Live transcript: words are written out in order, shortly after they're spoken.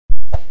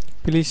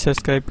Please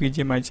subscribe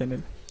कीजिए my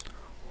channel.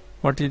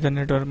 What is the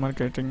network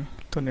marketing.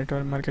 तो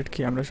network market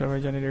কি আমরা সবাই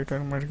জানি,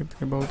 নেটওয়ার্ক মার্কেট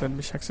থেকে বহুত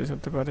আদমি সাকসেস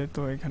হতে পারে।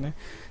 তো এখানে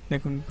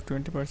দেখুন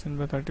 20%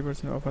 বা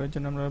 30% অফারের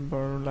জন্য আমরা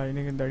বড়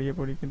লাইনে দাঁড়িয়ে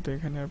পড়ি, কিন্তু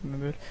এখানে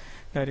আপনাদের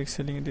ডাইরেক্ট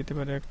সেলিংয়ে দিতে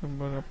পারে 1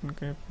 নম্বর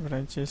আপনাকে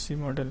ফ্র্যাঞ্চাইজি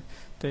মডেল।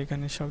 তো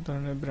এখানে সব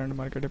ধরনের ব্র্যান্ড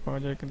মার্কেটে পাওয়া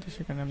যায়, কিন্তু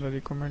সেখানে আমরা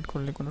রিকমেন্ড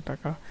করলে কোনো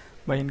টাকা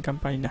বা ইনকাম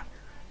পাই না।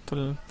 তো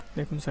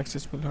দেখুন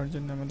সাকসেসফুল হওয়ার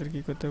জন্য আমাদের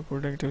কী করতে হবে,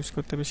 প্রোডাক্ট ইউজ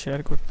করতে হবে, শেয়ার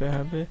করতে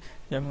হবে।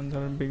 যেমন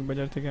ধরুন বিগ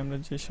বাজার থেকে আমরা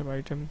যেসব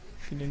আইটেম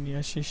কিনে নিয়ে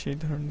আসি সেই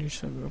ধরনের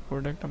সব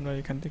প্রোডাক্ট আমরা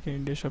এখান থেকে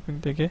ইন্ডিয়া শপিং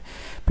থেকে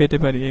পেতে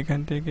পারি। এখান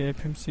থেকে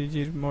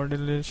এফএমসিজির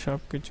মডেলের সব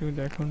কিছু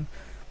দেখুন,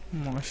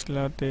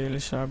 মশলা, তেল,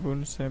 সাবুন,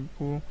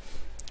 শ্যাম্পু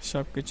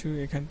সব কিছু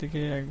এখান থেকে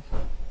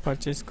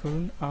পারচেস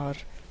করুন আর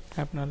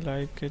আপনার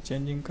লাইফকে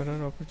চেঞ্জিং করার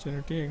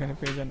অপরচুনিটি এখানে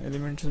পেয়ে যান।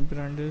 এলিমেন্টস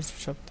ব্র্যান্ডের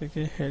সব থেকে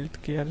হেলথ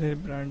কেয়ারের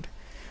ব্র্যান্ড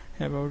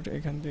অ্যাবাউট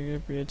এখান থেকে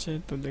পেয়েছে।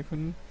 তো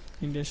দেখুন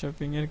ইন্ডিয়া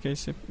শপিংয়ের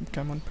কেসে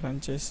কেমন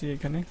ফ্র্যাঞ্চাইজি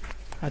এখানে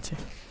আছে।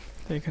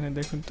 তো এখানে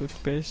দেখুন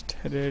টুথপেস্ট,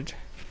 রেড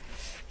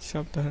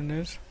সব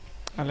ধরনের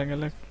আলাদা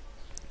আলাদা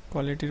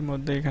কোয়ালিটির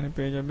মধ্যে এখানে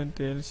পেয়ে যাবেন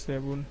তেল,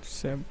 সাবুন,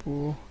 শ্যাম্পু,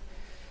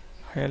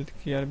 हेल्थ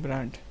केयर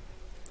ब्रांड।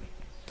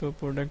 तो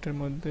प्रोडक्टर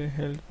मध्य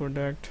health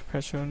product,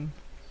 fashion,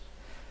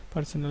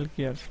 personal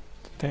care.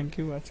 Thank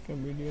you. आज का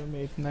वीडियो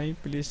में इतना ही।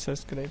 प्लीज़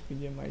सब्सक्राइब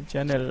कीजिए माय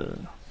चैनल।